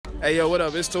Hey, yo, what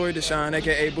up? It's Tory Deshaun,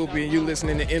 a.k.a. Boopy, and you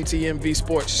listening to MTMV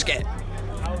Sports Scat.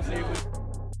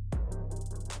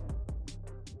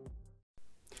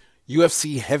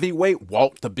 UFC heavyweight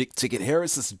Walt the Big Ticket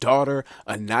Harris's daughter,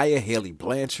 Anaya Haley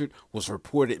Blanchard, was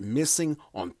reported missing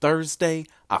on Thursday,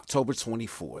 October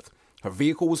 24th. Her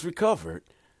vehicle was recovered,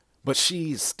 but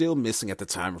she is still missing at the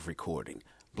time of recording.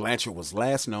 Blanchard was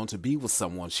last known to be with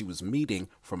someone she was meeting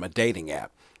from a dating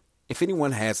app. If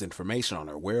anyone has information on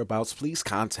her whereabouts, please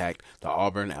contact the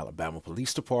Auburn, Alabama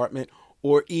Police Department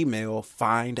or email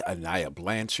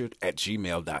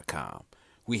findanayablanchard@gmail.com.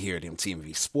 We here at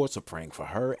MTMV Sports are praying for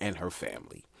her and her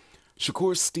family.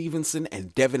 Shakur Stevenson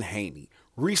and Devin Haney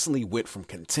recently went from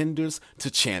contenders to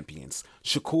champions.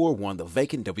 Shakur won the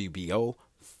vacant WBO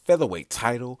featherweight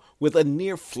title with a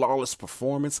near-flawless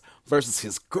performance versus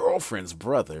his girlfriend's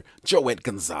brother, Joet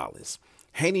Gonzalez.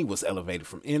 Haney was elevated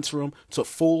from interim to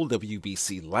full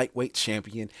WBC lightweight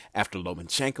champion after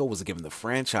Lomachenko was given the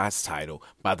franchise title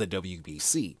by the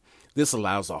WBC. This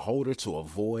allows a holder to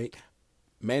avoid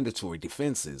mandatory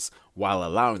defenses while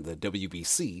allowing the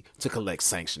WBC to collect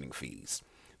sanctioning fees.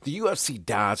 The UFC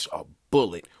dodged a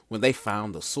bullet when they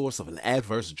found the source of an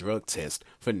adverse drug test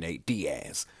for Nate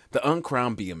Diaz. The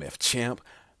uncrowned BMF champ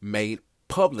made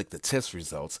public the test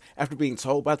results after being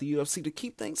told by the UFC to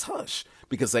keep things hush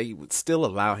because they would still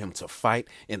allow him to fight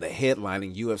in the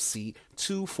headlining UFC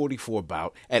 244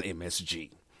 bout at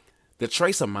MSG. The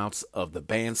trace amounts of the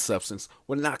banned substance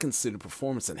were not considered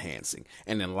performance enhancing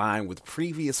and in line with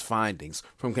previous findings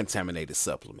from contaminated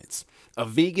supplements. A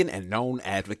vegan and known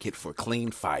advocate for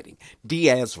clean fighting,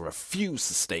 Diaz refused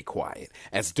to stay quiet,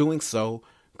 as doing so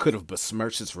could have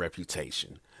besmirched his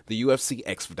reputation. The UFC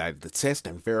expedited the test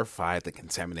and verified the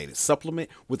contaminated supplement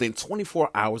within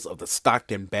 24 hours of the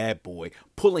Stockton bad boy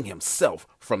pulling himself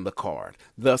from the card,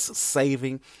 thus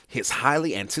saving his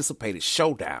highly anticipated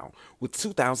showdown with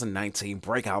 2019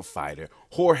 breakout fighter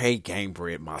Jorge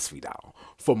Gamebred Masvidal.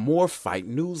 For more fight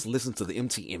news, listen to the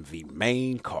MTMV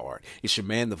main card. It's your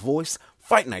man, The Voice,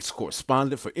 Fight Night's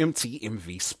correspondent for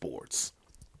MTMV Sports.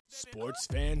 Sports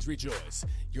fans rejoice.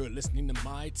 You're listening to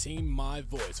My Team, My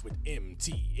Voice with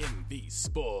MTMV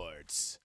Sports.